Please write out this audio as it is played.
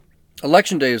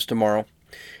Election day is tomorrow,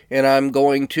 and I'm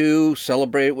going to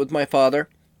celebrate it with my father.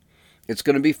 It's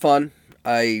going to be fun.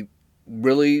 I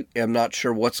really am not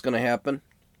sure what's going to happen.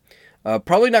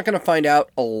 Probably not going to find out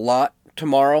a lot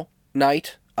tomorrow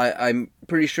night. I'm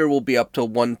pretty sure we'll be up till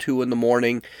 1, 2 in the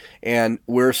morning, and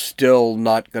we're still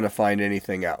not going to find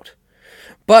anything out.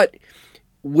 But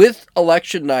with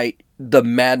election night, the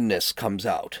madness comes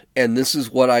out, and this is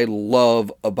what I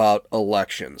love about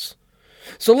elections.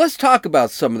 So let's talk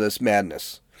about some of this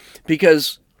madness,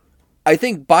 because I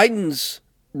think Biden's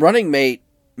running mate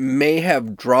may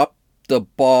have dropped the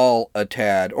ball a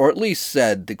tad, or at least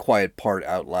said the quiet part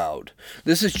out loud.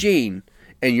 This is Gene,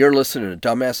 and you're listening to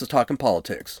Dumbasses Talking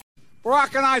Politics.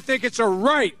 Barack and I think it's a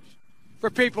right for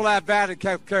people to have bad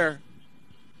health care.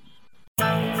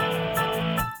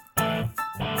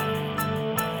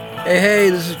 Hey,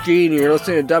 this is Gene. You're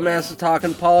listening to Dumbasses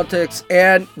Talking Politics,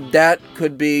 and that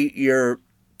could be your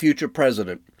future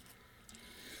president.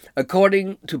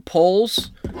 According to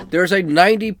polls, there's a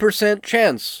 90%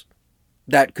 chance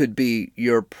that could be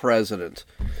your president.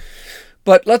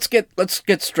 But let's get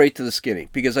straight to the skinny,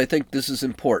 because I think this is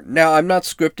important. Now, I'm not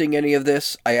scripting any of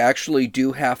this. I actually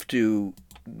do have to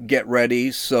get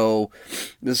ready, so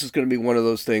this is going to be one of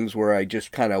those things where I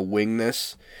just kind of wing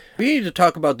this. We need to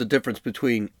talk about the difference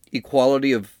between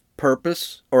equality of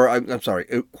purpose, or I'm sorry,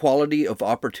 equality of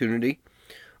opportunity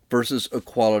versus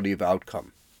equality of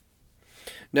outcome.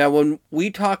 Now, when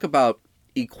we talk about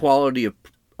equality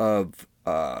of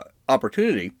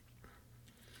opportunity,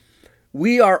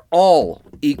 we are all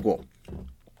equal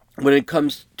when it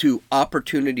comes to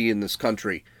opportunity in this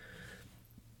country.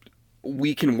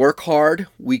 We can work hard,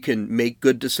 we can make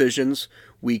good decisions,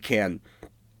 we can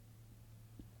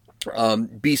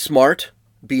be smart,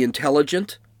 be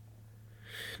intelligent.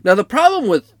 Now, the problem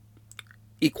with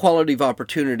equality of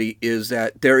opportunity is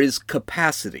that there is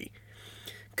capacity.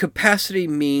 Capacity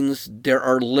means there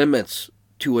are limits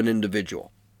to an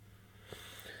individual.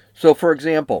 So, for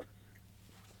example,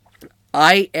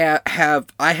 I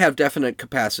have definite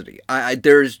capacity.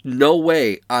 There's no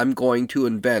way I'm going to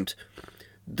invent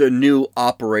the new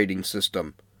operating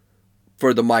system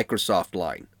for the Microsoft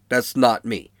line. That's not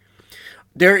me.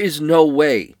 There is no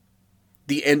way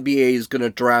the NBA is going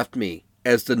to draft me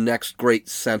as the next great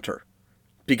center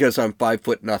because I'm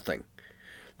 5'0".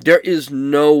 There is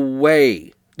no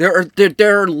way. There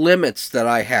are limits that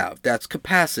I have. That's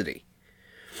capacity.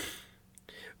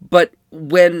 But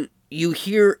when you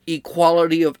hear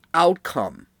equality of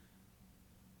outcome,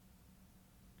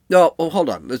 no, hold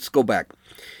on. Let's go back.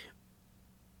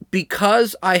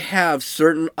 Because I have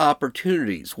certain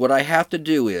opportunities, what I have to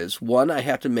do is, one, I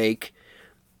have to make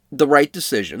the right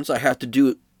decisions. I have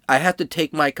to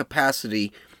take my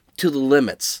capacity to the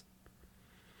limits.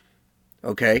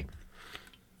 Okay?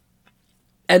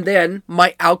 And then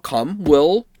my outcome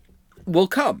will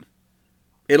come.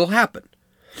 It'll happen.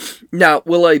 Now,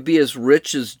 will I be as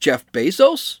rich as Jeff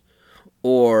Bezos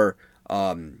or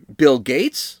Bill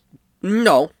Gates?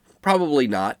 No, probably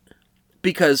not.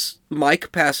 Because my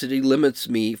capacity limits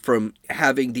me from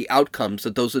having the outcomes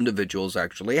that those individuals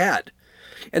actually had.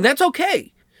 And that's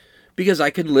okay, because I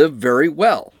can live very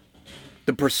well.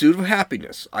 The pursuit of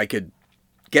happiness. I could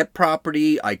get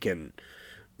property. I can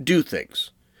do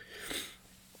things.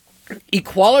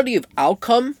 Equality of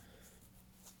outcome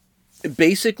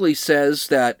basically says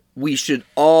that we should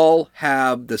all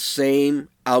have the same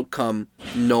outcome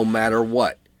no matter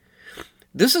what.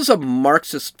 This is a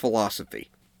Marxist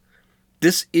philosophy.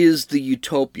 This is the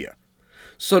utopia.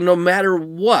 So no matter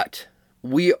what,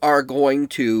 we are all going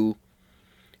to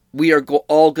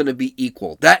be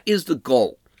equal. That is the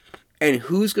goal. And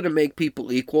who's going to make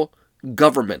people equal?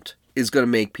 Government is going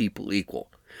to make people equal.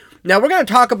 Now we're going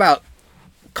to talk about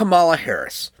Kamala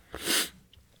Harris.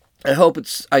 I hope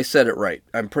I said it right.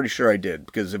 I'm pretty sure I did,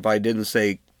 because if I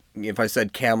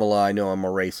said Kamala, I know I'm a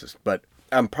racist. But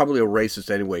I'm probably a racist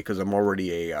anyway, because I'm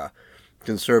already a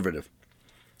conservative.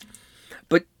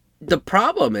 But the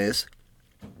problem is,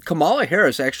 Kamala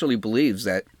Harris actually believes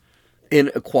that in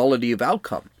equality of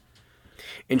outcome.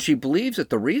 And she believes that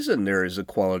the reason there is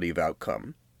equality of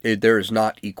outcome, there is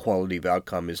not equality of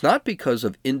outcome, is not because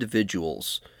of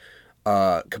individuals'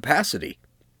 capacity,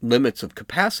 limits of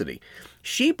capacity.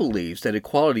 She believes that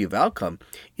equality of outcome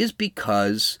is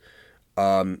because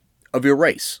of your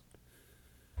race.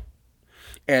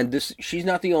 And she's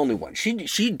not the only one. She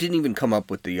didn't even come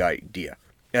up with the idea.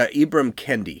 Ibram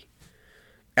Kendi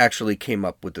actually came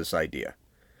up with this idea.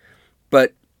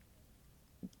 But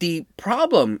the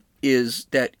problem is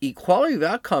that equality of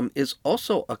outcome is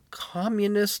also a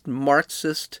communist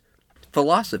Marxist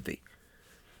philosophy.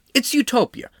 It's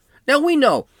utopia. Now we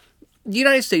know The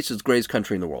United States is the greatest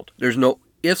country in the world. There's no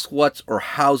ifs, whats, or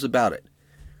hows about it.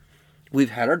 We've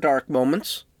had our dark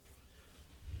moments,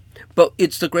 but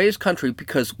it's the greatest country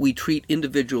because we treat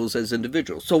individuals as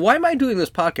individuals. So why am I doing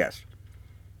this podcast?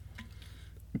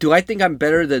 Do I think I'm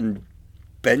better than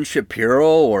Ben Shapiro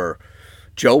or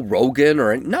Joe Rogan?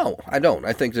 No, I don't.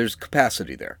 I think there's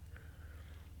capacity there.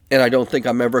 And I don't think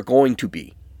I'm ever going to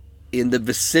be in the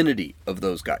vicinity of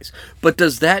those guys. But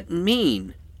does that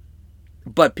mean,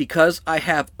 but because I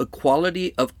have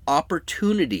equality of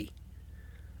opportunity,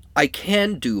 I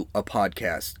can do a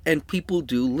podcast and people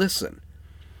do listen?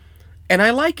 And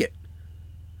I like it.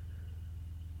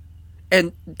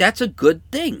 And that's a good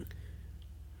thing.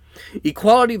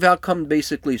 Equality of outcome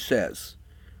basically says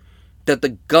that the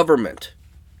government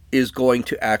is going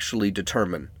to actually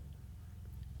determine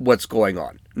what's going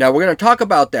on. Now, we're going to talk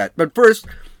about that. But first,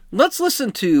 let's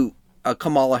listen to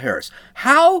Kamala Harris.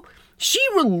 How she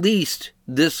released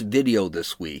this video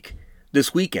this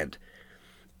weekend.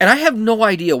 And I have no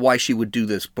idea why she would do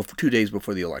this 2 days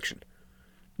before the election.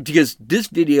 Because this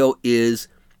video is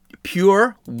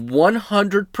pure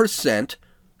 100%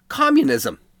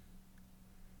 communism.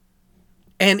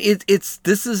 And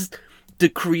this is the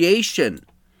creation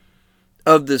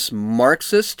of this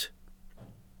Marxist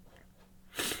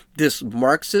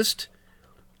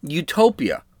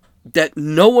utopia that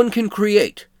no one can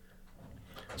create.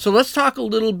 So let's talk a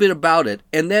little bit about it.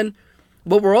 And then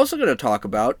what we're also going to talk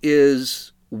about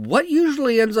is what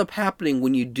usually ends up happening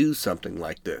when you do something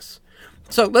like this.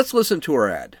 So let's listen to her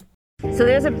ad. So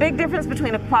there's a big difference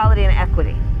between equality and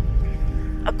equity.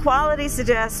 Equality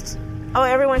suggests,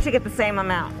 everyone should get the same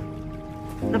amount.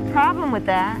 The problem with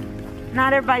that,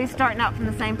 not everybody's starting out from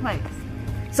the same place.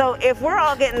 So if we're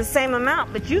all getting the same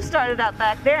amount, but you started out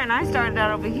back there and I started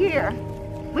out over here,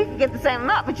 we can get the same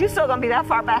amount, but you're still going to be that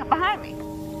far back behind me.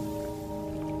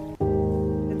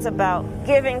 It's about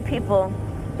giving people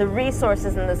the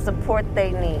resources and the support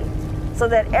they need so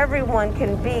that everyone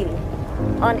can be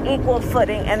on equal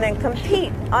footing and then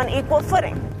compete on equal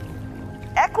footing.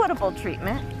 Equitable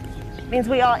treatment means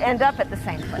we all end up at the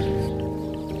same place.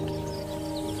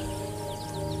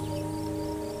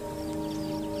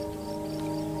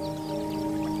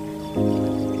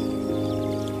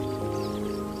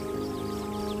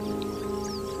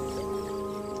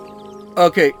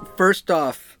 Okay, first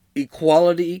off,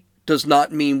 equality does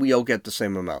not mean we all get the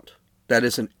same amount. That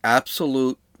is an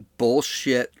absolute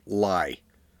bullshit lie.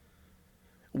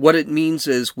 What it means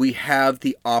is we have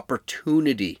the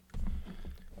opportunity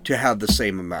to have the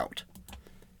same amount.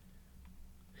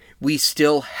 We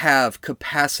still have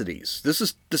capacities. This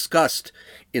is discussed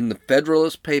in the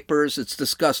Federalist Papers. It's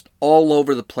discussed all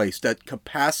over the place that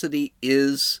capacity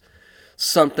is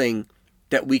something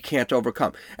that we can't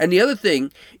overcome. And the other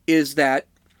thing is that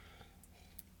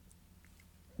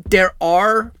there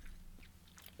are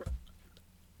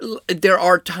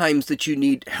times that you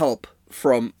need help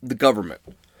from the government.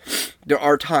 There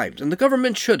are times, and the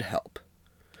government should help.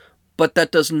 But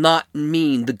that does not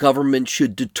mean the government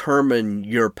should determine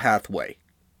your pathway.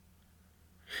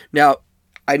 Now,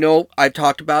 I know I've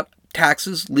talked about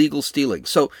taxes, legal stealing.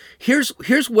 So here's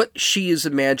what she is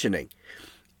imagining.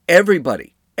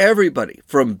 Everybody,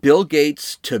 from Bill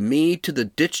Gates to me to the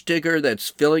ditch digger that's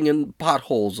filling in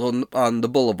potholes on the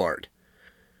boulevard,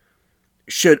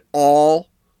 should all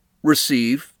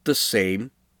receive the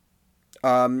same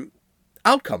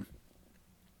outcome.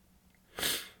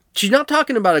 She's not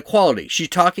talking about equality. She's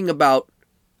talking about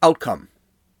outcome.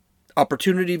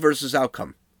 Opportunity versus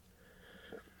outcome.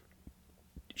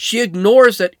 She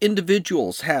ignores that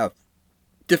individuals have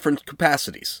different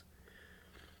capacities.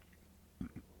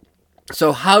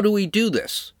 So how do we do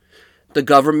this? The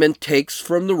government takes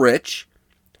from the rich,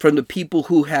 from the people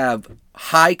who have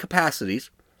high capacities,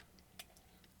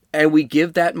 and we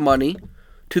give that money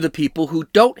to the people who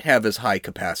don't have as high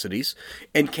capacities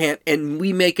and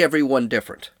we make everyone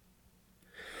different.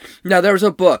 Now, there's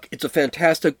a book. It's a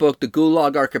fantastic book, The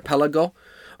Gulag Archipelago,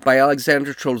 by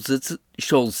Alexander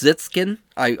Solzhenitsyn.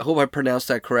 I hope I pronounced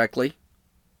that correctly.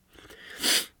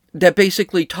 That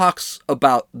basically talks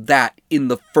about that in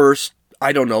the first,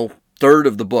 third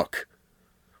of the book.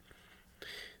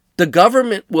 The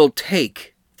government will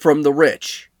take from the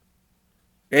rich,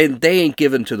 and they ain't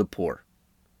given to the poor.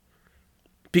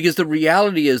 Because the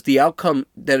reality is the outcome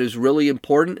that is really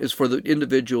important is for the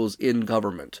individuals in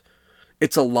government.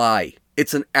 It's a lie.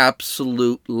 It's an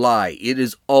absolute lie. It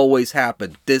has always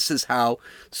happened. This is how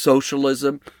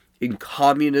socialism and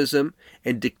communism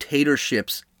and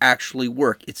dictatorships actually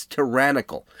work. It's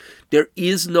tyrannical. There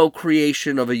is no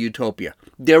creation of a utopia.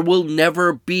 There will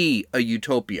never be a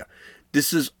utopia.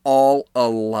 This is all a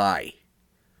lie.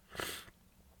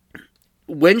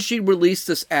 when she released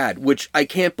this ad, which I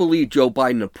can't believe Joe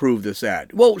Biden approved this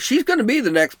ad. Well, she's going to be the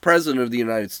next president of the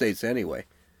United States anyway.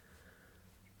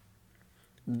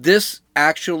 This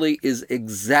actually is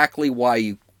exactly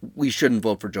why we shouldn't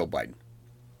vote for Joe Biden.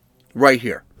 Right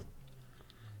here.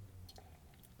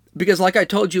 Because like I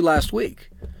told you last week,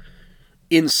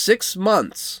 in 6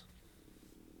 months,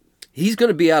 he's going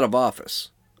to be out of office.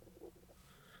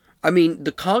 I mean,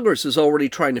 the Congress is already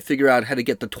trying to figure out how to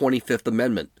get the 25th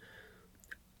Amendment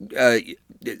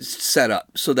set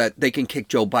up so that they can kick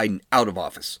Joe Biden out of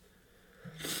office.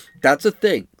 That's a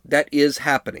thing. That is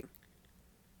happening.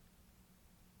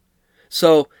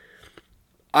 So,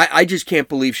 I just can't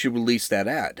believe she released that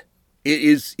ad. It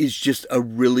is just a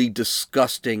really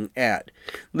disgusting ad.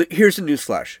 Here's a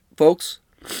newsflash. Folks,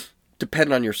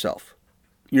 depend on yourself.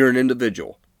 You're an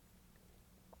individual.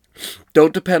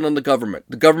 Don't depend on the government.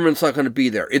 The government's not going to be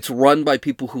there. It's run by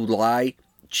people who lie,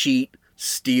 cheat,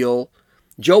 steal.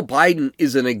 Joe Biden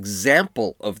is an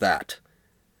example of that.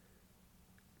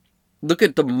 Look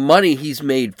at the money he's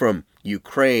made from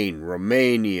Ukraine,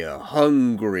 Romania,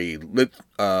 Hungary,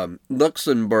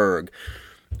 Luxembourg,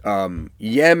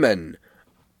 Yemen,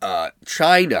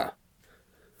 China.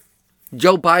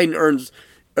 Joe Biden earns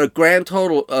a grand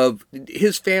total of,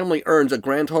 his family earns a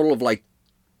grand total of like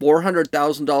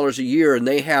 $400,000 a year, and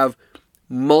they have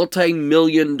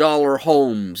multi-million-dollar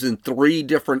homes in 3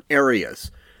 different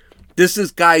areas.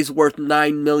 This guy's worth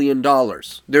 $9 million.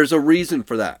 There's a reason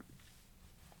for that.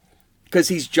 Because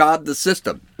he's jobbed the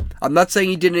system. I'm not saying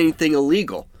he did anything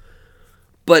illegal,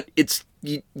 but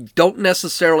you don't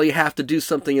necessarily have to do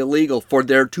something illegal for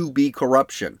there to be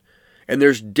corruption. And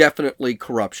there's definitely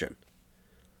corruption.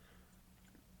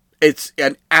 It's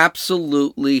an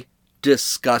absolutely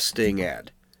disgusting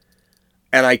ad.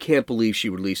 And I can't believe she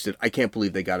released it. I can't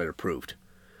believe they got it approved.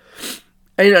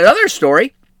 And another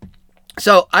story.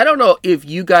 So I don't know if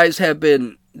you guys have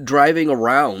been driving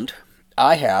around.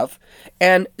 I have.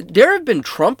 And there have been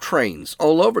Trump trains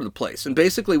all over the place. And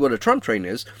basically what a Trump train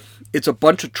is, it's a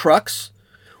bunch of trucks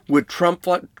with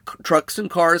trucks and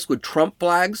cars with Trump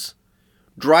flags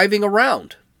driving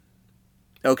around.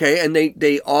 Okay, and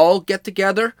they all get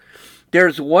together.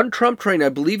 There's one Trump train, I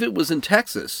believe it was in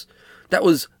Texas, that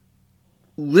was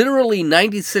literally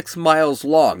 96 miles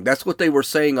long. That's what they were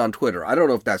saying on Twitter. I don't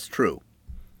know if that's true,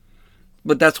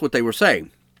 but that's what they were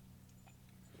saying.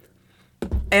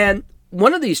 And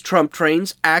one of these Trump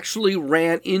trains actually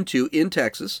in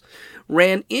Texas,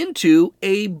 ran into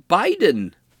a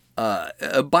Biden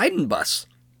bus.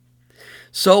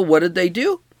 So what did they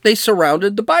do? They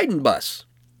surrounded the Biden bus.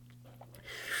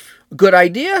 Good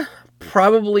idea?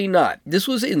 Probably not. This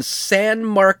was in San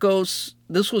Marcos,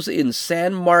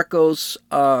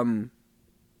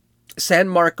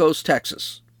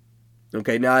 Texas.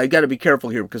 Okay, now I got to be careful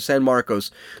here because San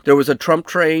Marcos, there was a Trump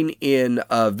train in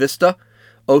Vista,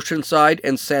 Oceanside,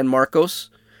 and San Marcos,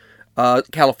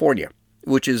 California,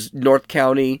 which is North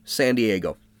County, San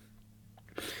Diego.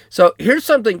 So here's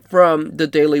something from the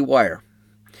Daily Wire.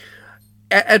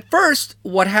 At first,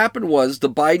 what happened was the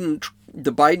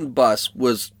Biden bus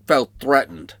felt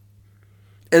threatened,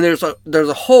 and there's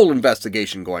a whole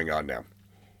investigation going on now.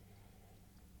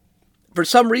 For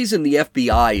some reason, the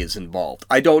FBI is involved.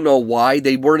 I don't know why.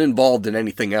 They weren't involved in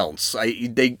anything else.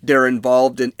 They're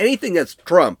involved in anything that's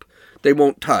Trump. They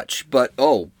won't touch. But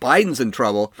Biden's in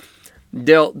trouble.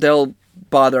 They'll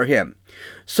bother him.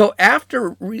 So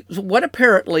what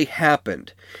apparently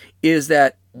happened is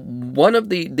that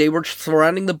they were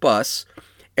surrounding the bus,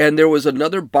 and there was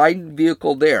another Biden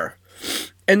vehicle there.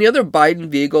 And the other Biden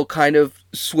vehicle kind of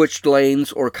switched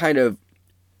lanes or kind of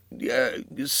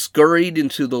scurried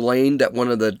into the lane that one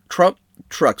of the Trump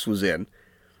trucks was in.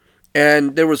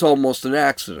 And there was almost an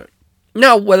accident.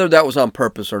 Now, whether that was on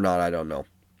purpose or not, I don't know.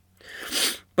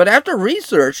 But after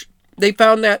research, they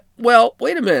found that, well,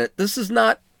 wait a minute, this is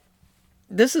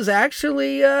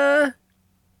actually, the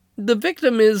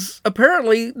victim is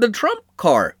apparently the Trump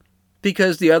car,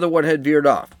 because the other one had veered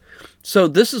off. So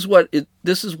this is what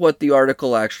the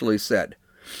article actually said.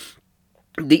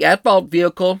 The at-fault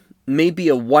vehicle may be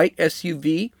a white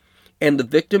SUV, and the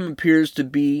victim appears to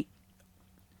be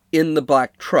in the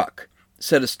black truck,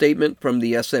 said a statement from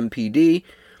the SMPD,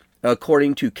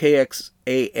 according to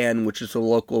KXAN, which is a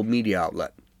local media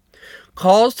outlet.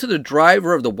 Calls to the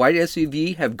driver of the white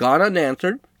SUV have gone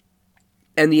unanswered,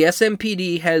 and the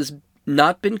SMPD has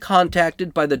not been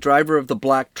contacted by the driver of the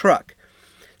black truck.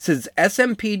 Since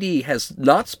SMPD has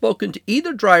not spoken to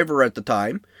either driver at the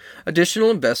time,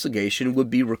 additional investigation would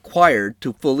be required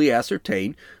to fully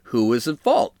ascertain who is at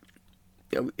fault.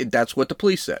 That's what the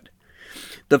police said.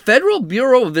 The Federal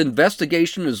Bureau of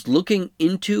Investigation is looking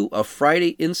into a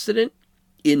Friday incident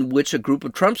in which a group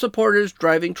of Trump supporters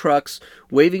driving trucks,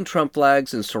 waving Trump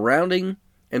flags, and surrounding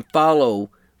and following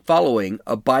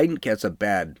a Biden, that's a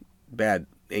bad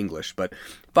English, but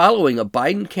following a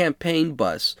Biden campaign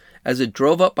bus as it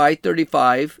drove up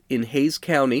I-35 in Hays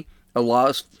County, a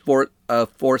law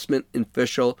enforcement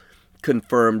official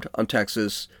confirmed on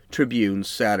Texas Tribune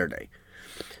Saturday.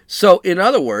 So, in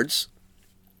other words,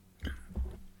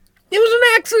 it was an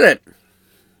accident.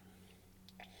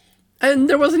 And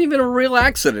there wasn't even a real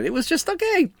accident. It was just,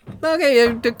 okay,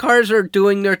 the cars are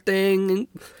doing their thing.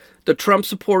 The Trump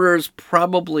supporters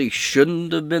probably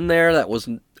shouldn't have been there. That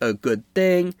wasn't a good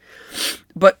thing.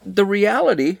 But the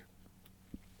reality,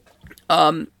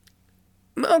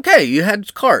 okay, you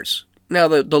had cars. Now,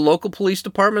 the local police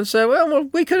department said, well,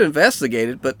 we could investigate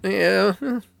it, but yeah,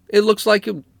 it looks like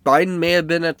Biden may have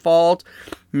been at fault.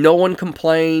 No one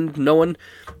complained. No one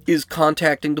is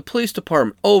contacting the police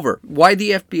department. Over. Why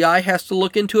the FBI has to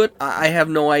look into it, I have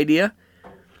no idea.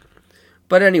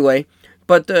 But anyway,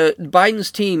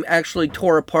 Biden's team actually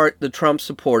tore apart the Trump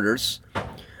supporters.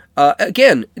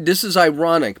 Again, this is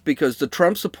ironic because the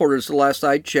Trump supporters, the last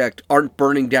I checked, aren't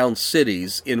burning down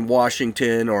cities in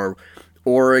Washington or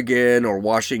Oregon or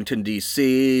Washington,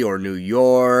 D.C. or New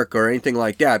York or anything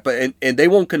like that. But and they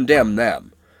won't condemn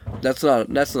them. That's not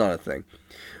a thing.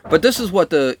 But this is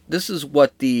what the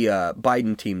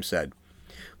Biden team said.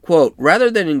 Quote,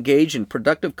 rather than engage in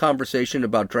productive conversation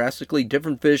about drastically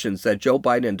different visions that Joe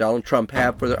Biden and Donald Trump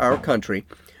have for our country,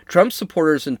 Trump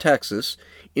supporters in Texas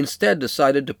instead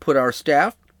decided to put our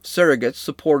staff, surrogates,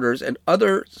 supporters, and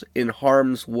others in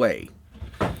harm's way.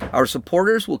 Our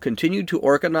supporters will continue to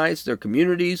organize their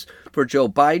communities for Joe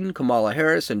Biden, Kamala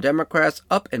Harris, and Democrats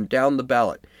up and down the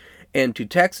ballot. And to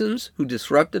Texans who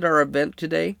disrupted our event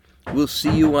today, we'll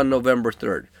see you on November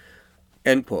 3rd.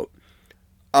 End quote.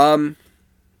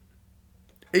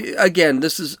 Again,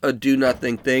 this is a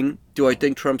do-nothing thing. Do I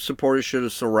think Trump supporters should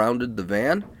have surrounded the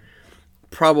van?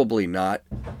 Probably not.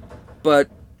 But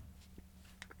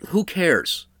who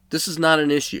cares? This is not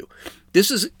an issue.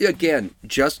 This is, again,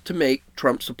 just to make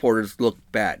Trump supporters look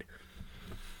bad.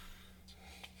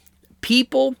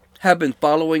 People have been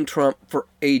following Trump for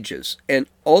ages. And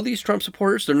all these Trump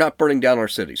supporters, they're not burning down our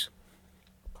cities.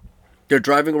 They're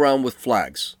driving around with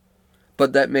flags.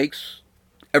 But that makes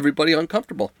everybody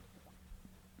uncomfortable.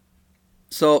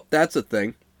 So that's a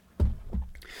thing.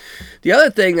 The other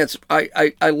thing that's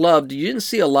I loved, you didn't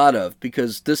see a lot of,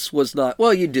 because this was not,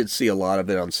 well, you did see a lot of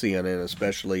it on CNN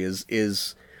especially,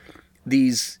 is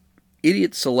these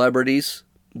idiot celebrities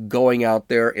going out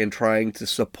there and trying to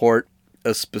support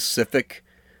a specific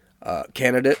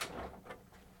candidate,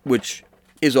 which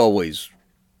is always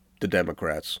the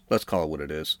Democrats. Let's call it what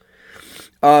it is.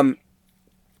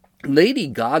 Lady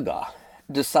Gaga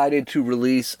decided to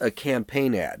release a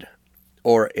campaign ad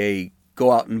or a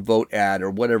go out and vote ad or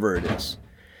whatever it is.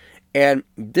 And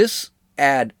this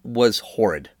ad was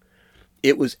horrid.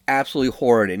 It was absolutely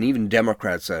horrid. And even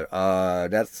Democrats said,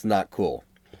 that's not cool.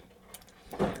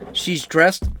 She's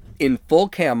dressed in full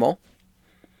camo,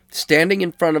 standing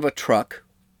in front of a truck,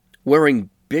 wearing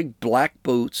big black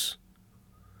boots,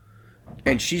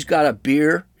 and she's got a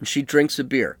beer, and she drinks a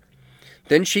beer.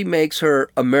 Then she makes her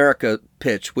America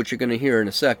pitch, which you're going to hear in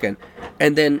a second,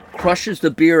 and then crushes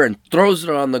the beer and throws it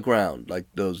on the ground like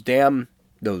those damn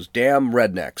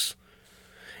rednecks.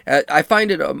 I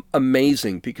find it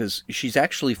amazing because she's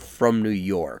actually from New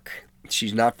York.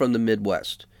 She's not from the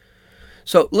Midwest.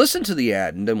 So listen to the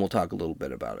ad, and then we'll talk a little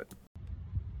bit about it.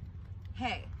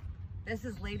 Hey, this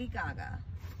is Lady Gaga.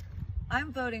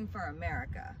 I'm voting for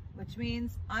America, which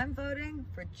means I'm voting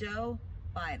for Joe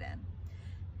Biden.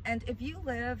 And if you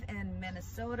live in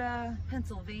Minnesota,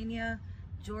 Pennsylvania,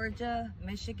 Georgia,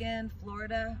 Michigan,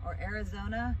 Florida, or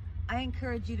Arizona, I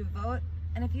encourage you to vote.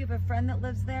 And if you have a friend that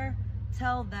lives there,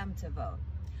 tell them to vote.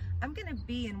 I'm going to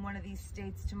be in one of these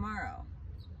states tomorrow.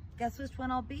 Guess which one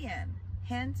I'll be in?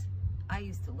 Hint, I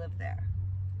used to live there.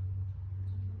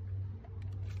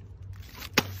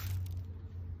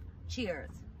 Cheers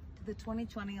to the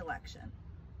 2020 election.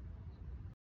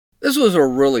 This was a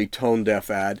really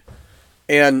tone-deaf ad.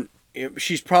 And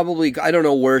she's probably, I don't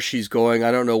know where she's going.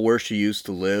 I don't know where she used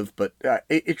to live. But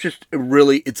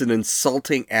it's an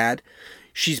insulting ad.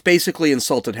 She's basically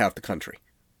insulted half the country,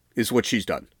 is what she's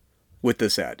done with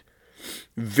this ad.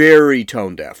 Very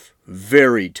tone-deaf.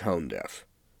 Very tone-deaf.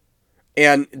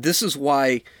 And this is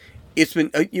why it's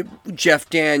been Jeff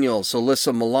Daniels,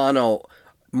 Alyssa Milano,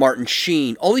 Martin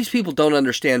Sheen. All these people don't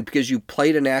understand because you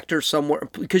played an actor somewhere,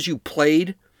 because you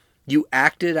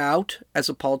acted out as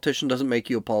a politician doesn't make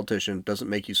you a politician, doesn't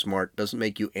make you smart, doesn't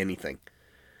make you anything.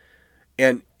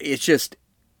 And it's just,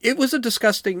 it was a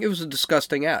disgusting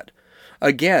ad.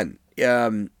 again,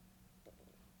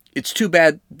 it's too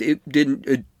bad it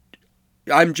didn't.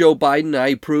 I'm Joe Biden. I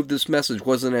approve this message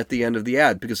wasn't at the end of the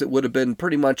ad, because it would have been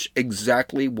pretty much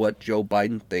exactly what Joe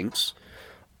Biden thinks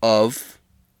of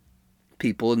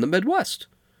people in the Midwest.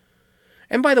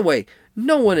 And by the way,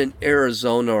 no one in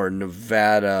Arizona or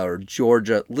Nevada or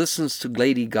Georgia listens to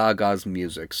Lady Gaga's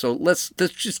music. So let's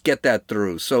just get that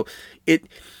through. So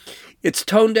it's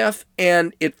tone deaf,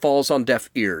 and it falls on deaf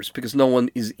ears, because no one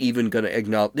is even going to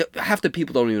acknowledge. Half the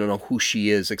people don't even know who she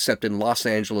is, except in Los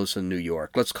Angeles and New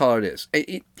York. Let's call it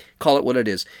call it what it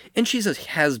is. And she's a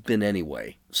has-been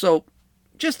anyway. So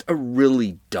just a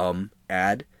really dumb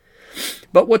ad.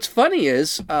 But what's funny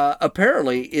is,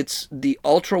 apparently, it's the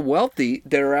ultra-wealthy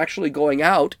that are actually going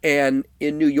out and,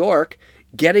 in New York,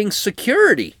 getting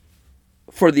security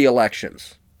for the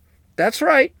elections. That's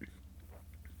right.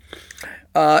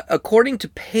 According to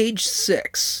page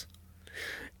 6,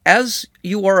 as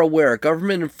you are aware,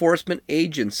 government enforcement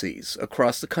agencies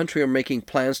across the country are making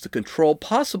plans to control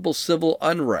possible civil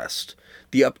unrest,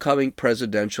 the upcoming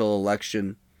presidential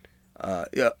election,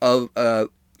 following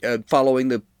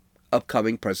the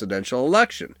upcoming presidential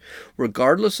election.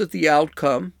 Regardless of the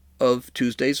outcome of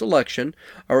Tuesday's election,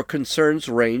 our concerns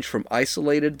range from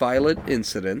isolated violent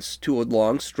incidents to a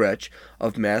long stretch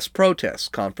of mass protests,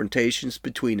 confrontations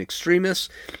between extremists,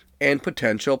 and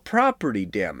potential property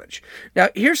damage. Now,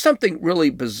 here's something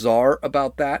really bizarre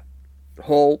about that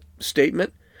whole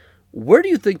statement. Where do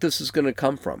you think this is going to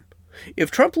come from? If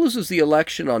Trump loses the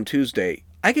election on Tuesday,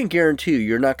 I can guarantee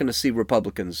you're not going to see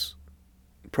Republicans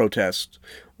protest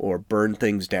or burn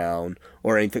things down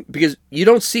or anything, because you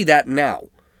don't see that now.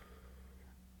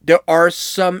 There are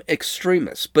some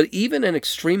extremists, but even an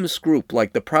extremist group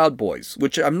like the Proud Boys,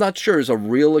 which I'm not sure is a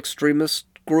real extremist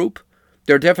group,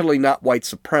 they're definitely not white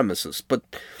supremacists, but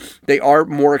they are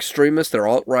more extremist, they're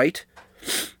alt-right.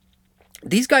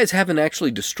 These guys haven't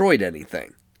actually destroyed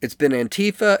anything. It's been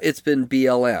Antifa, it's been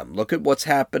BLM. Look at what's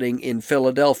happening in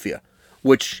Philadelphia,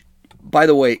 which, by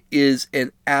the way, is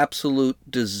an absolute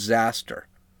disaster.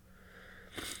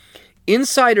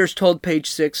 Insiders told Page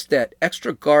 6 that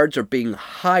extra guards are being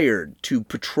hired to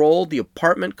patrol the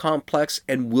apartment complex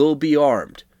and will be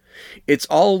armed. It's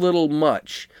all a little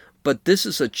much, but this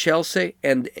is a Chelsea,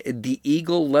 and the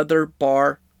Eagle Leather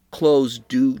Bar closed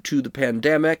due to the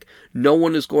pandemic. No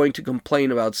one is going to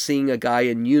complain about seeing a guy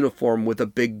in uniform with a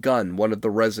big gun, one of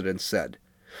the residents said.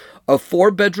 A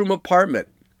 4-bedroom apartment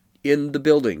in the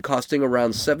building costing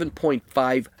around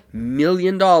 $7.5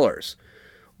 million,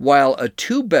 while a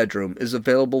 2-bedroom is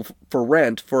available for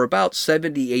rent for about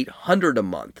 $7,800 a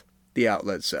month, the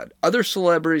outlet said. Other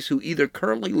celebrities who either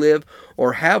currently live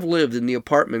or have lived in the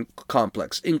apartment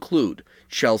complex include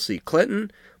Chelsea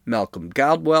Clinton, Malcolm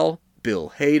Gladwell,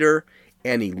 Bill Hader,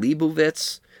 Annie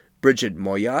Leibovitz, Bridget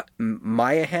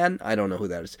Mayahan, I don't know who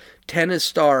that is, tennis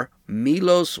star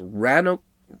Milos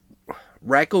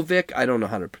Rakovic, I don't know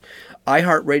how to...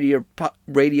 iHeartRadio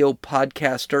radio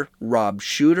podcaster Rob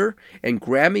Shooter, and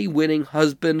Grammy-winning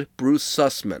husband Bruce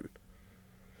Sussman.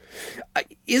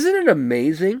 Isn't it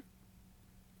amazing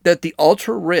that the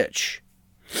ultra-rich,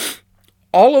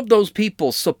 all of those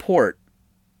people support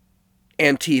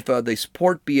Antifa, they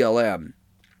support BLM,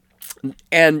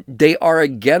 and they are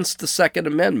against the Second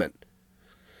Amendment,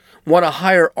 want to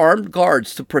hire armed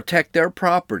guards to protect their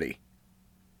property,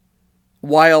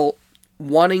 while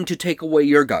wanting to take away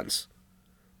your guns.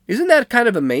 Isn't that kind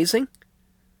of amazing?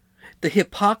 The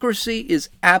hypocrisy is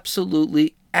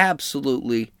absolutely,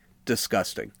 absolutely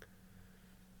disgusting.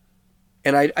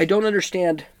 And I don't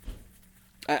understand.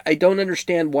 I don't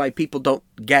understand why people don't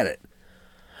get it.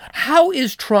 How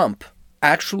is Trump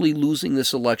actually losing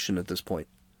this election at this point?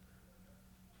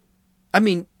 I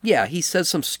mean, yeah, he says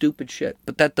some stupid shit,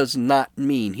 but that does not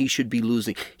mean he should be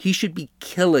losing. He should be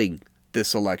killing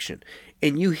this election.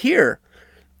 And you hear,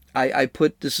 I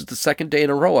put, this is the second day in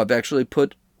a row, I've actually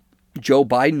put Joe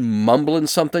Biden mumbling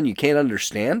something you can't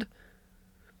understand.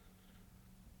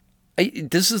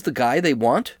 This is the guy they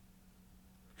want?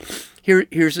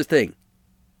 Here's the thing.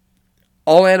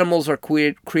 All animals are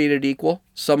created equal.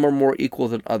 Some are more equal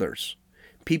than others.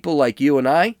 People like you and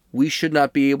I, we should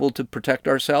not be able to protect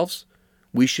ourselves.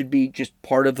 We should be just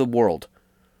part of the world.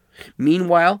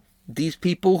 Meanwhile, these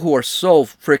people who are so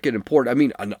freaking important, I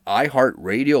mean, an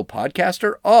iHeartRadio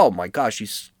podcaster, oh my gosh,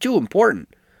 he's too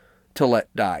important to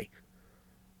let die.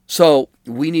 So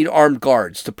we need armed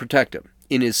guards to protect him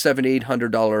in his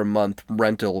 $700-800 a month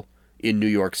rental in New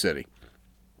York City.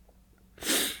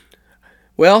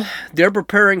 Well, they're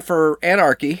preparing for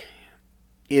anarchy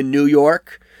in New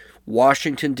York,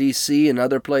 Washington, D.C., and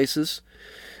other places.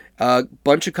 A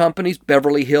bunch of companies,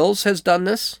 Beverly Hills has done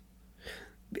this.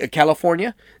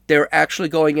 California, they're actually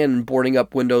going in and boarding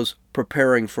up windows,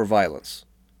 preparing for violence.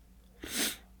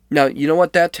 Now, you know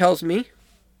what that tells me?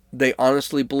 They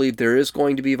honestly believe there is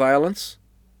going to be violence,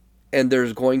 and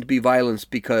there's going to be violence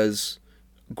because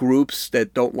groups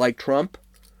that don't like Trump.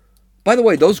 By the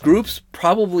way, those groups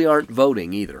probably aren't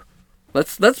voting either.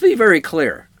 Let's be very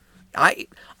clear.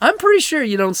 I'm pretty sure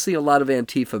you don't see a lot of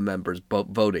Antifa members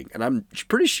voting, and I'm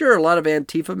pretty sure a lot of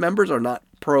Antifa members are not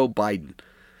pro-Biden.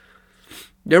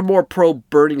 They're more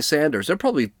pro-Bernie Sanders. They're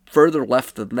probably further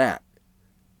left than that.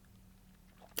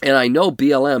 And I know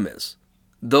BLM is,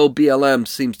 though BLM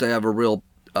seems to have a real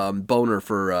boner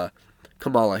for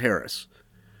Kamala Harris.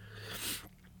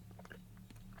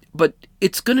 But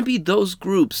it's going to be those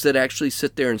groups that actually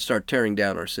sit there and start tearing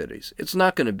down our cities. It's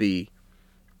not going to be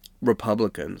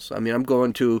Republicans. I mean, I'm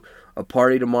going to a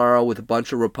party tomorrow with a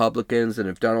bunch of Republicans, and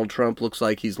if Donald Trump looks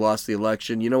like he's lost the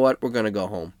election, you know what? We're going to go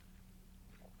home.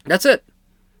 That's it.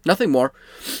 Nothing more.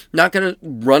 Not going to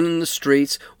run in the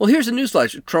streets. Well, here's a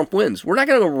newsflash. If Trump wins, we're not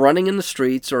going to go running in the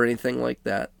streets or anything like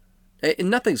that. And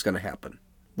nothing's going to happen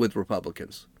with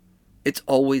Republicans. It's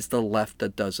always the left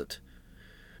that does it.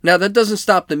 Now, that doesn't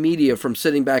stop the media from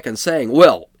sitting back and saying,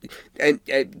 well, and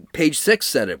Page 6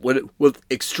 said it, with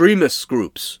extremist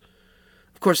groups.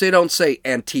 Of course, they don't say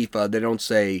Antifa. They don't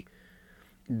say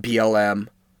BLM.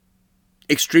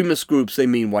 Extremist groups, they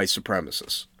mean white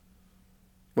supremacists.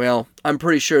 Well, I'm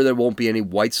pretty sure there won't be any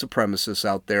white supremacists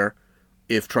out there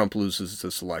if Trump loses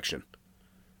this election.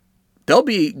 There'll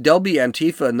be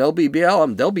Antifa and there'll be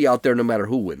BLM. They'll be out there no matter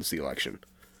who wins the election.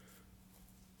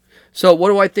 So what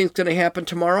do I think is going to happen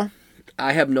tomorrow?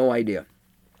 I have no idea.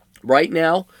 Right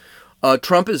now,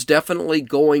 Trump is definitely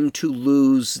going to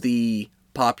lose the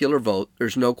popular vote.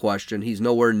 There's no question. He's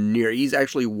nowhere near. He's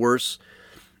actually worse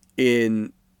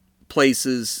in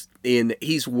places.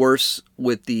 He's worse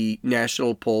with the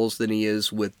national polls than he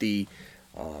is with the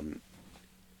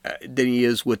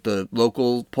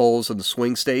local polls in the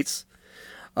swing states.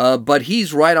 But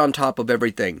he's right on top of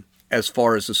everything as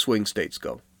far as the swing states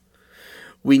go.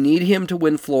 We need him to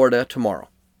win Florida tomorrow.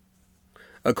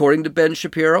 According to Ben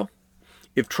Shapiro,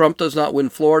 if Trump does not win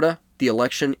Florida, the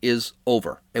election is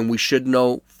over. And we should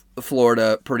know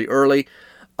Florida pretty early.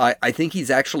 I think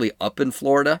he's actually up in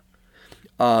Florida.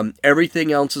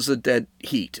 Everything else is a dead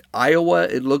heat. Iowa,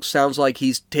 sounds like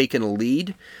he's taken a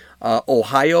lead.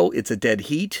 Ohio, it's a dead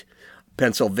heat.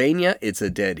 Pennsylvania, it's a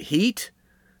dead heat.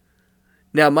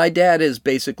 Now, my dad has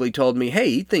basically told me, hey,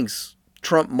 he thinks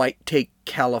Trump might take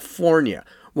California.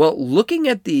 Well, looking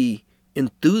at the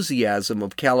enthusiasm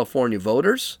of California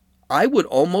voters, I would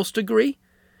almost agree.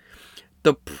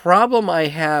 The problem I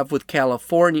have with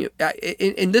California,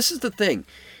 and this is the thing,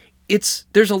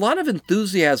 there's a lot of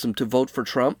enthusiasm to vote for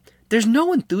Trump. There's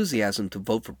no enthusiasm to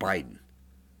vote for Biden.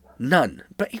 None.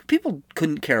 But people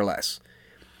couldn't care less.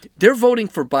 They're voting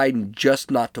for Biden just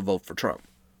not to vote for Trump.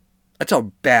 That's a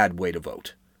bad way to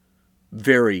vote.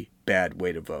 Very bad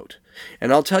way to vote.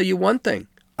 And I'll tell you one thing.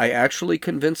 I actually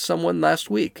convinced someone last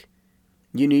week,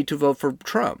 you need to vote for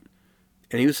Trump.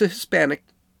 And he was a Hispanic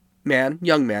man,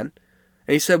 young man.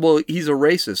 And he said, well, he's a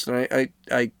racist.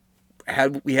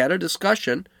 And we had a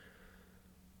discussion.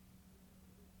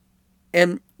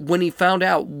 And when he found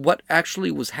out what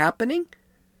actually was happening,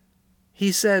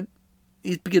 he said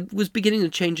he was beginning to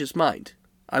change his mind.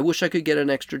 I wish I could get an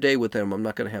extra day with him. I'm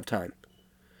not going to have time.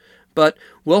 But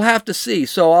we'll have to see.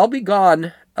 So I'll be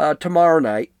gone tomorrow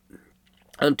night,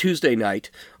 on Tuesday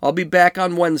night. I'll be back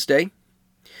on Wednesday.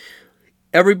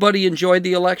 Everybody enjoyed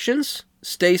the elections.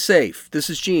 Stay safe. This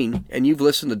is Gene, and you've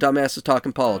listened to Dumbasses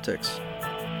Talking Politics.